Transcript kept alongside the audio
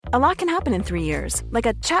A lot can happen in 3 years, like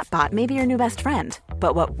a chatbot may be your new best friend.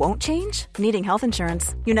 But what won't change? Needing health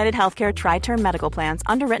insurance. United Healthcare Tri-Term Medical Plans,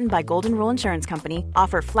 underwritten by Golden Rule Insurance Company,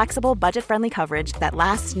 offer flexible, budget-friendly coverage that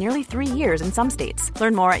lasts nearly 3 years in some states.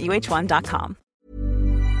 Learn more at uh1.com.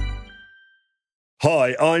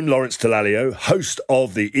 Hi, I'm Lawrence Dallaglio, host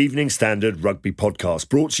of the Evening Standard Rugby Podcast,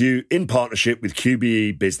 brought to you in partnership with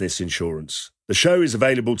QBE Business Insurance. The show is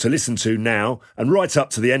available to listen to now and right up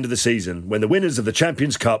to the end of the season, when the winners of the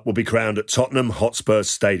Champions Cup will be crowned at Tottenham Hotspur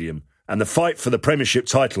Stadium, and the fight for the Premiership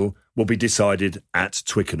title will be decided at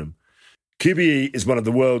Twickenham. QBE is one of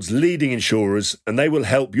the world's leading insurers, and they will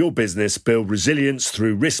help your business build resilience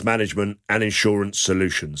through risk management and insurance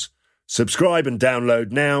solutions. Subscribe and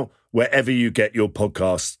download now wherever you get your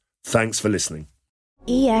podcasts. Thanks for listening.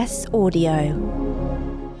 ES Audio.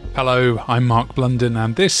 Hello, I'm Mark Blunden,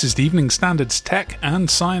 and this is the Evening Standard's Tech and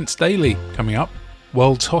Science Daily. Coming up,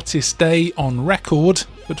 world's hottest day on record,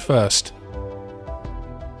 but first.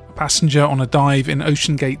 A passenger on a dive in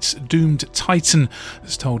OceanGate's doomed Titan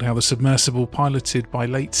has told how the submersible piloted by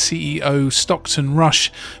late CEO Stockton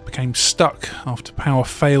Rush became stuck after power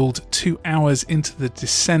failed 2 hours into the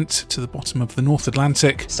descent to the bottom of the North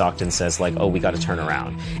Atlantic. Stockton says, we got to turn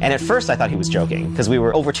around. And at first I thought he was joking, because we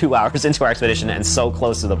were over 2 hours into our expedition and so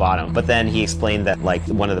close to the bottom. But then he explained that,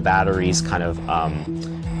 one of the batteries kind of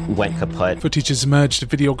went kaput. Footage has emerged of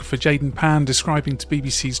videographer Jaden Pan describing to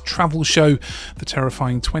BBC's Travel Show the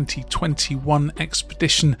terrifying 2021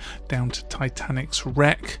 expedition down to Titanic's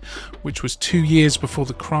wreck, which was 2 years before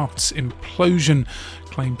the craft's implosion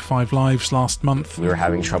claimed 5 lives last month. We were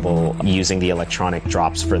having trouble using the electronic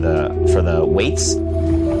drops for the weights,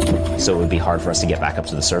 so it would be hard for us to get back up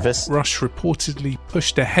to the surface. Rush reportedly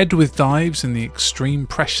pushed ahead with dives in the extreme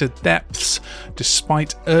pressure depths,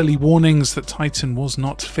 despite early warnings that Titan was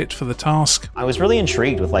not fit for the task. I was really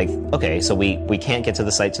intrigued with okay, so we can't get to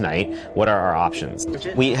the site tonight. What are our options?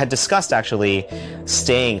 We had discussed actually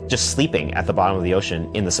just sleeping at the bottom of the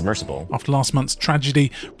ocean in the submersible. After last month's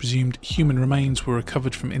tragedy, presumed human remains were recovered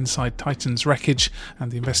from inside Titan's wreckage,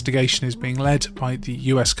 and the investigation is being led by the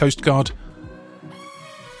US Coast Guard.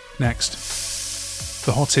 Next.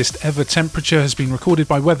 The hottest ever temperature has been recorded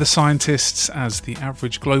by weather scientists as the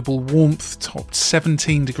average global warmth topped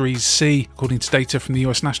 17 degrees C. According to data from the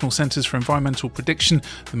US National Centers for Environmental Prediction,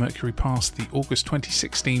 the mercury passed the August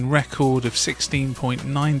 2016 record of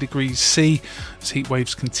 16.9 degrees C as heat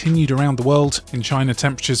waves continued around the world. In China,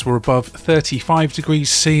 temperatures were above 35 degrees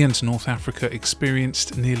C, and North Africa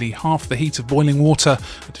experienced nearly half the heat of boiling water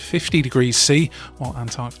at 50 degrees C, while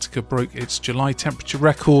Antarctica broke its July temperature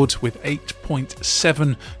record with 8.7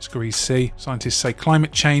 degrees C. Scientists say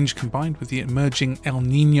climate change combined with the emerging El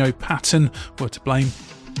Niño pattern were to blame.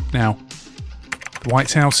 Now, the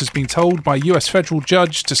White House has been told by a US federal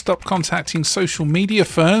judge to stop contacting social media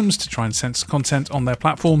firms to try and censor content on their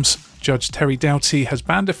platforms. Judge Terry Doughty has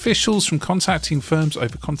banned officials from contacting firms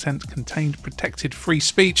over content contained protected free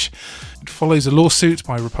speech. It follows a lawsuit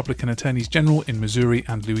by Republican attorneys general in Missouri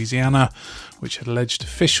and Louisiana, which had alleged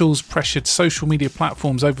officials pressured social media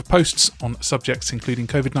platforms over posts on subjects including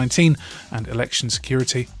COVID-19 and election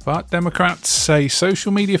security. But Democrats say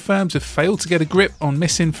social media firms have failed to get a grip on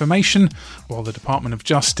misinformation, while the Department of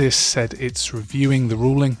Justice said it's reviewing the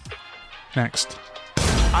ruling. Next.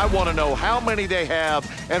 I want to know how many they have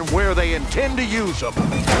and where they intend to use them.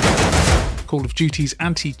 Call of Duty's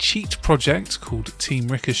anti-cheat project, called Team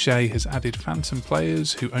Ricochet, has added phantom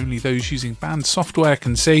players who only those using banned software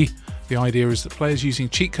can see. The idea is that players using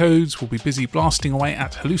cheat codes will be busy blasting away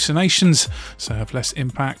at hallucinations, so have less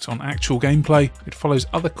impact on actual gameplay. It follows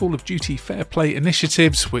other Call of Duty fair play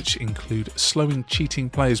initiatives, which include slowing cheating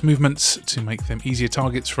players' movements to make them easier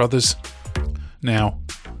targets for others. Now,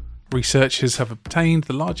 researchers have obtained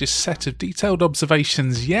the largest set of detailed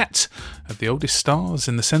observations yet of the oldest stars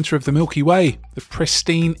in the centre of the Milky Way. The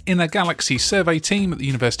pristine Inner Galaxy Survey team at the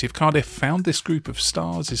University of Cardiff found this group of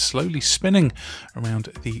stars is slowly spinning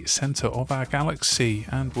around the centre of our galaxy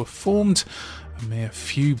and were formed a mere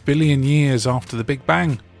few billion years after the Big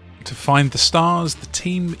Bang. To find the stars, the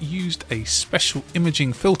team used a special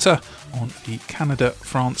imaging filter on the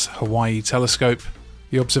Canada-France-Hawaii telescope.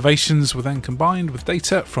 The observations were then combined with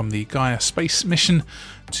data from the Gaia space mission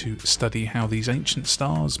to study how these ancient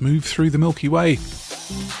stars move through the Milky Way.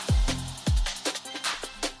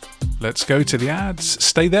 Let's go to the ads.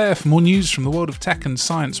 Stay there for more news from the world of tech and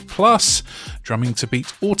science, plus drumming to beat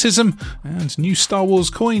autism and new Star Wars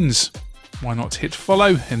coins. Why not hit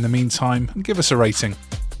follow in the meantime and give us a rating?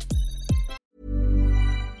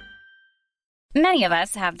 Many of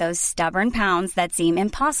us have those stubborn pounds that seem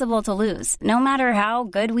impossible to lose, no matter how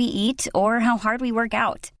good we eat or how hard we work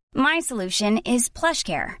out. My solution is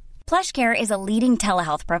PlushCare. PlushCare is a leading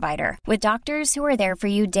telehealth provider with doctors who are there for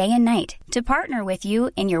you day and night to partner with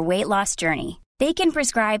you in your weight loss journey. They can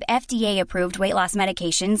prescribe FDA-approved weight loss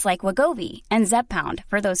medications like Wegovy and Zepbound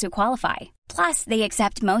for those who qualify. Plus, they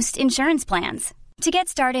accept most insurance plans. To get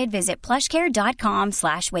started, visit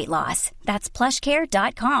plushcare.com/weightloss. That's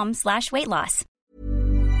plushcare.com/weightloss.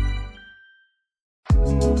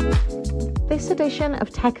 This edition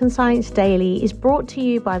of Tech and Science Daily is brought to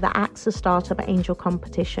you by the AXA Startup Angel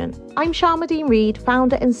Competition. I'm Sharmadean Reid,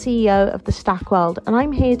 founder and CEO of The Stack World, and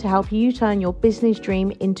I'm here to help you turn your business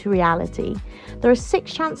dream into reality. There are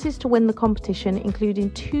 6 chances to win the competition,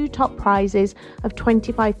 including 2 top prizes of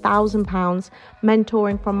 £25,000,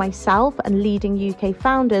 mentoring from myself and leading UK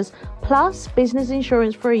founders, plus business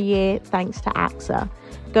insurance for a year thanks to AXA.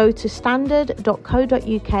 Go to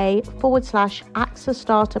standard.co.uk/AXA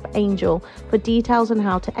Startup Angel for details on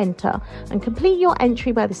how to enter and complete your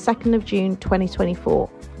entry by the 2nd of June 2024.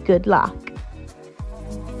 Good luck.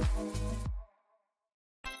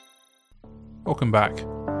 Welcome back.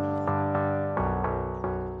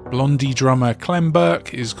 Blondie drummer Clem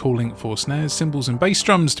Burke is calling for snares, cymbals and bass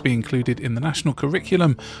drums to be included in the national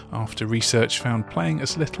curriculum after research found playing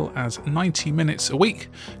as little as 90 minutes a week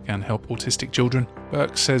can help autistic children.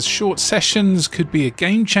 Burke says short sessions could be a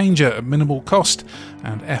game changer at minimal cost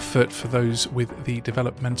and effort for those with the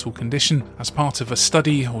developmental condition. As part of a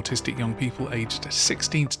study, autistic young people aged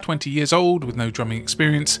 16 to 20 years old with no drumming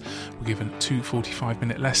experience were given 2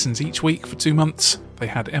 45-minute lessons each week for 2 months. They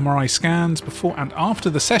had MRI scans before and after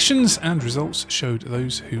the sessions, and results showed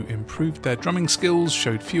those who improved their drumming skills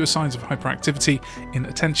showed fewer signs of hyperactivity in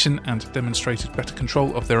attention and demonstrated better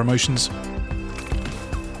control of their emotions.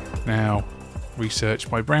 Now, research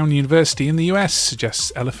by Brown University in the US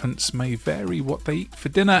suggests elephants may vary what they eat for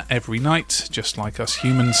dinner every night, just like us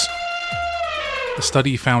humans. The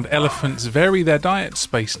study found elephants vary their diets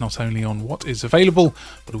based not only on what is available,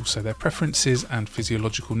 but also their preferences and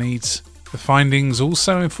physiological needs. The findings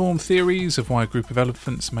also inform theories of why a group of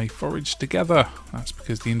elephants may forage together. That's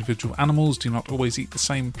because the individual animals do not always eat the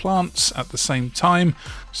same plants at the same time,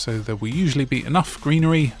 so there will usually be enough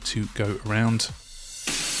greenery to go around.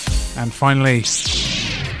 And finally,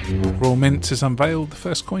 Royal Mint has unveiled the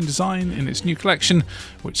first coin design in its new collection,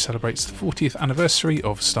 which celebrates the 40th anniversary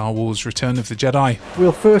of Star Wars: Return of the Jedi.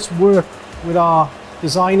 We'll first work with our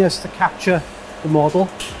designers to capture the model,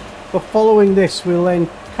 but following this we'll then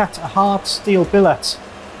cut a hard steel billet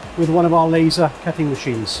with one of our laser cutting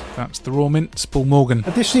machines. That's the Royal Mint's Paul Morgan.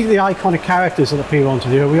 Additionally to the iconic characters that appear onto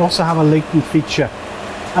there, we also have a latent feature.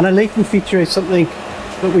 And a latent feature is something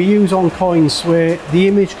that we use on coins where the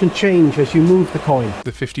image can change as you move the coin.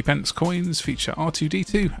 The 50p coins feature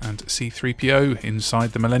R2-D2 and C-3PO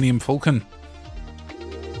inside the Millennium Falcon.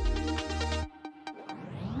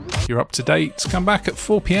 You're up to date. Come back at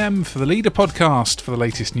 4 p.m. for the Leader podcast for the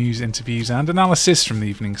latest news, interviews and analysis from the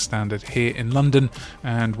Evening Standard here in London,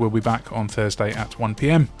 and we'll be back on Thursday at 1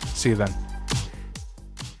 p.m. See you then.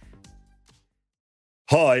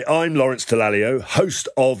 Hi, I'm Lawrence Dallaglio, host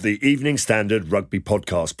of the Evening Standard Rugby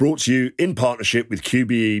podcast, brought to you in partnership with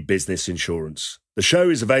QBE Business Insurance. The show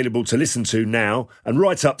is available to listen to now and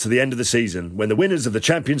right up to the end of the season, when the winners of the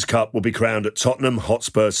Champions Cup will be crowned at Tottenham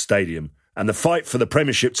Hotspur Stadium, and the fight for the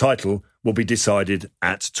Premiership title will be decided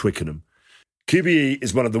at Twickenham. QBE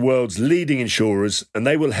is one of the world's leading insurers, and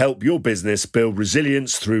they will help your business build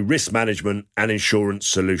resilience through risk management and insurance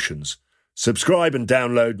solutions. Subscribe and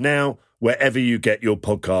download now wherever you get your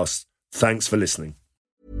podcasts. Thanks for listening.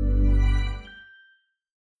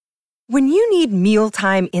 When you need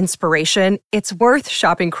mealtime inspiration, it's worth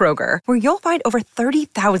shopping Kroger, where you'll find over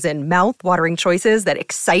 30,000 mouth-watering choices that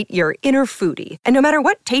excite your inner foodie. And no matter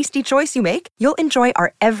what tasty choice you make, you'll enjoy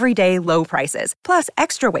our everyday low prices, plus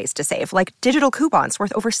extra ways to save, like digital coupons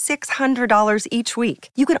worth over $600 each week.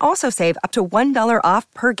 You can also save up to $1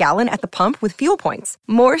 off per gallon at the pump with fuel points.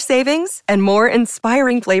 More savings and more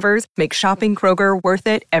inspiring flavors make shopping Kroger worth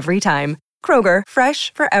it every time. Kroger,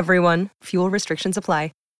 fresh for everyone. Fuel restrictions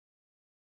apply.